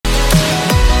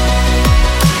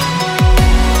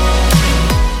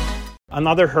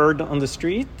Another herd on the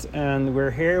street, and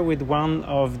we're here with one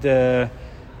of the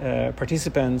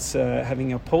participants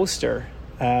having a poster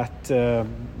at the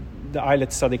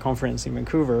Islet Study Conference in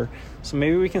Vancouver. So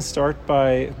maybe we can start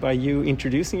by you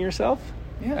introducing yourself.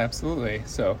 Yeah, absolutely.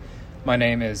 So my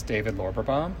name is David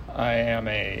Lorberbaum. I am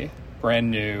a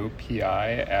brand new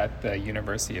PI at the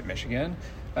University of Michigan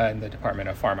in the Department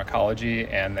of Pharmacology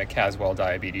and the Caswell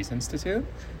Diabetes Institute.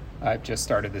 I've just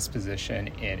started this position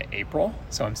in April,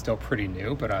 so I'm still pretty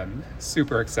new, but I'm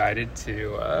super excited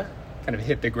to kind of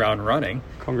hit the ground running.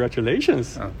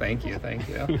 Congratulations. Oh, thank you.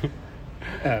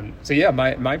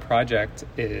 My project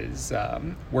is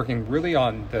working really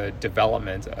on the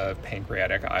development of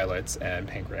pancreatic islets and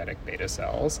pancreatic beta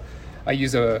cells. I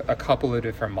use a couple of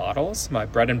different models. My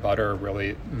bread and butter are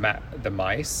really the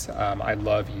mice. I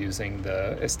love using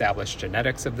the established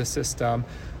genetics of the system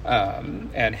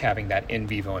and having that in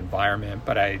vivo environment,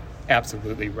 but I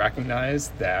absolutely recognize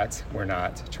that we're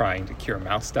not trying to cure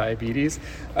mouse diabetes.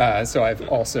 So I've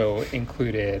also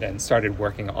included and started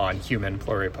working on human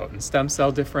pluripotent stem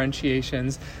cell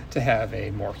differentiations to have a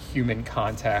more human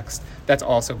context. That's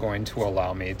also going to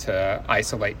allow me to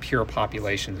isolate pure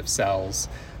populations of cells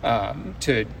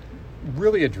to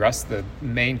really address the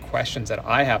main questions that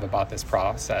I have about this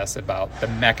process, about the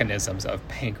mechanisms of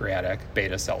pancreatic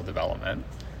beta cell development.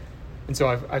 And so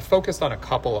I've focused on a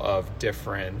couple of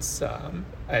different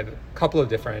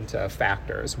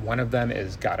factors. One of them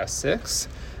is GATA6.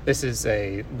 This is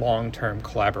a long-term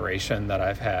collaboration that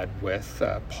I've had with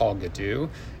Paul Gadou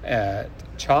at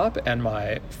CHOP and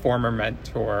my former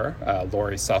mentor,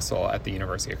 Lori Sussel at the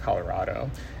University of Colorado.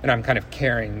 And I'm kind of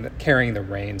carrying the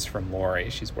reins from Lori.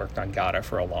 She's worked on GATA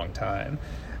for a long time.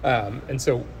 And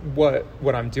so what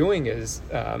I'm doing is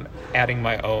adding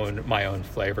my own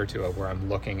flavor to it, where I'm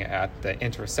looking at the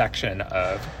intersection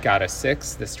of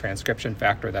GATA6, this transcription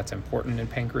factor that's important in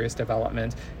pancreas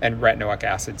development, and retinoic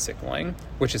acid signaling,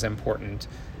 which is important,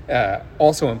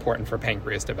 also important for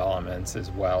pancreas development as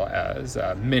well as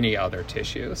many other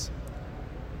tissues.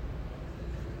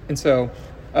 And so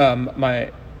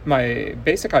my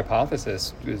basic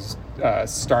hypothesis was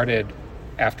started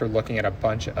after looking at a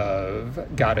bunch of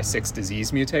GATA6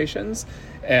 disease mutations.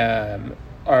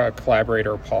 Our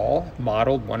collaborator, Paul,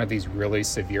 modeled one of these really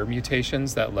severe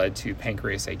mutations that led to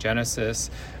pancreasogenesis,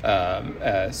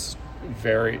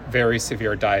 very, very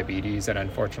severe diabetes, and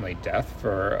unfortunately death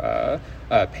for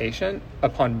a patient.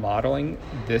 Upon modeling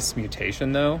this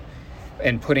mutation, though,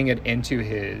 and putting it into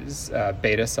his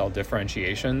beta cell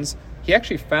differentiations, he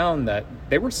actually found that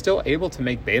they were still able to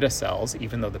make beta cells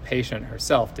even though the patient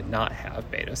herself did not have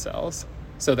beta cells.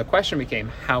 So the question became,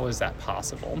 how is that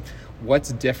possible?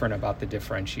 What's different about the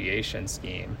differentiation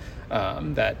scheme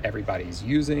that everybody's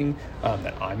using,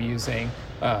 that I'm using,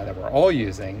 that we're all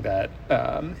using, that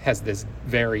has this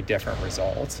very different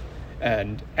result?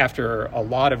 And after a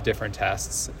lot of different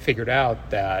tests, figured out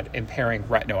that impairing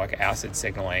retinoic acid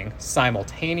signaling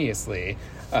simultaneously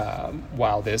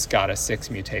while this GATA6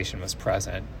 mutation was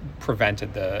present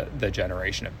prevented the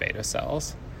generation of beta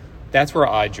cells. That's where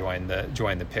I joined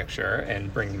the picture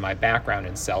and bringing my background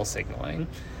in cell signaling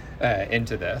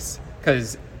into this.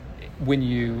 Because when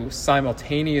you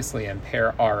simultaneously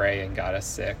impair RA and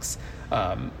GATA6,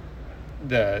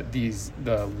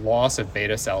 the loss of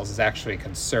beta cells is actually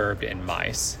conserved in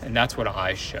mice, and that's what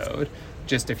I showed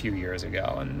just a few years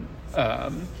ago. And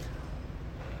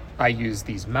I used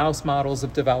these mouse models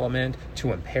of development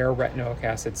to impair retinoic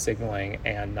acid signaling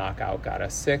and knock out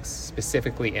GATA6,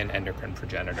 specifically in endocrine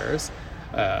progenitors.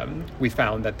 We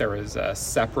found that there is a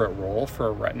separate role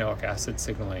for retinoic acid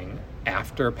signaling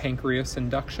after pancreas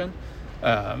induction.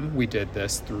 We did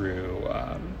this through,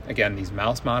 again, these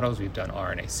mouse models. We've done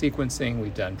RNA sequencing.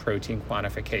 We've done protein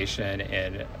quantification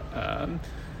in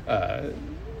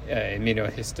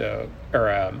immunohisto or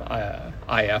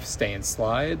IF stain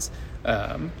slides.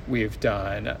 We've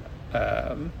done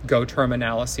GO-term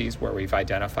analyses where we've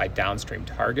identified downstream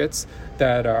targets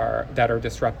that are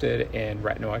disrupted in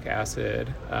retinoic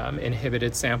acid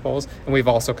inhibited samples, and we've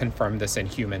also confirmed this in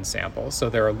human samples. So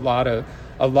there are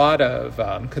a lot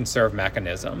of conserved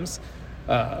mechanisms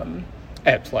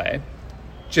at play,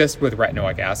 just with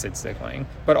retinoic acid signaling,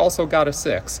 but also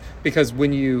GATA6, because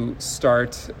when you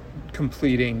start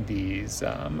completing these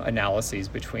analyses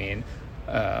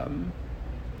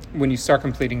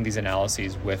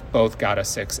with both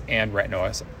GATA6 and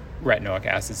retinoic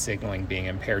acid signaling being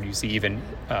impaired, you see even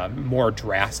more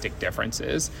drastic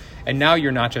differences. And now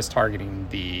you're not just targeting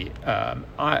the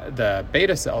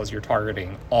beta cells, you're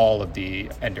targeting all of the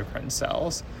endocrine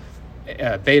cells.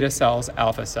 Beta cells,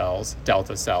 alpha cells,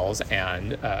 delta cells,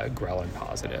 and ghrelin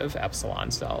positive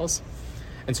epsilon cells.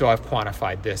 And so I've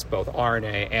quantified this, both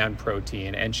RNA and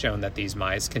protein, and shown that these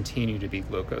mice continue to be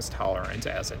glucose tolerant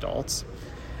as adults.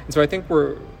 And so I think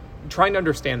we're trying to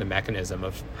understand the mechanism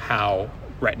of how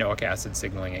retinoic acid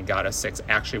signaling and GATA6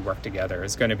 actually work together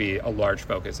is going to be a large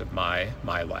focus of my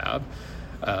lab.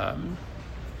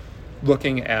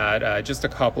 Looking at just a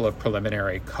couple of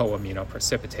preliminary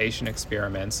co-immunoprecipitation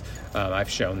experiments, I've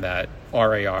shown that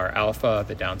RAR alpha,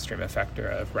 the downstream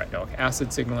effector of retinoic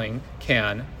acid signaling,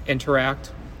 can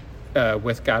interact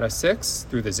with GATA6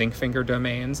 through the zinc finger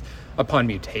domains. Upon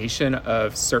mutation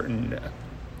of certain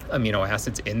amino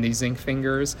acids in these zinc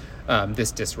fingers,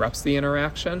 this disrupts the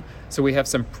interaction. So we have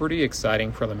some pretty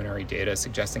exciting preliminary data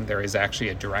suggesting there is actually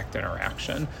a direct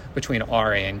interaction between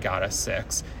RA and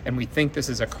GATA6, and we think this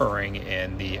is occurring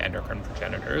in the endocrine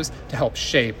progenitors to help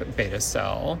shape beta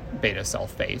cell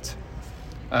fate.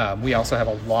 We also have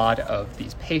a lot of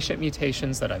these patient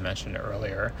mutations that I mentioned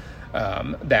earlier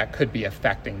that could be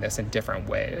affecting this in different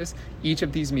ways. Each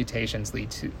of these mutations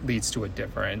leads to a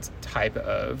different type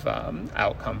of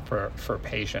outcome for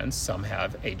patients. Some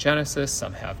have agenesis,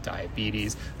 some have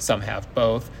diabetes, some have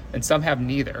both, and some have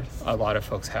neither. A lot of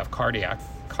folks have cardiac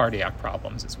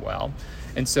problems as well.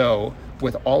 And so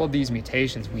with all of these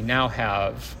mutations, we now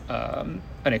have an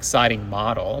exciting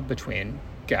model between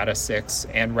GATA6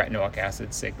 and retinoic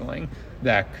acid signaling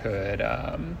that could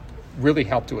really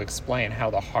help to explain how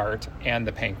the heart and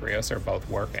the pancreas are both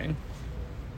working.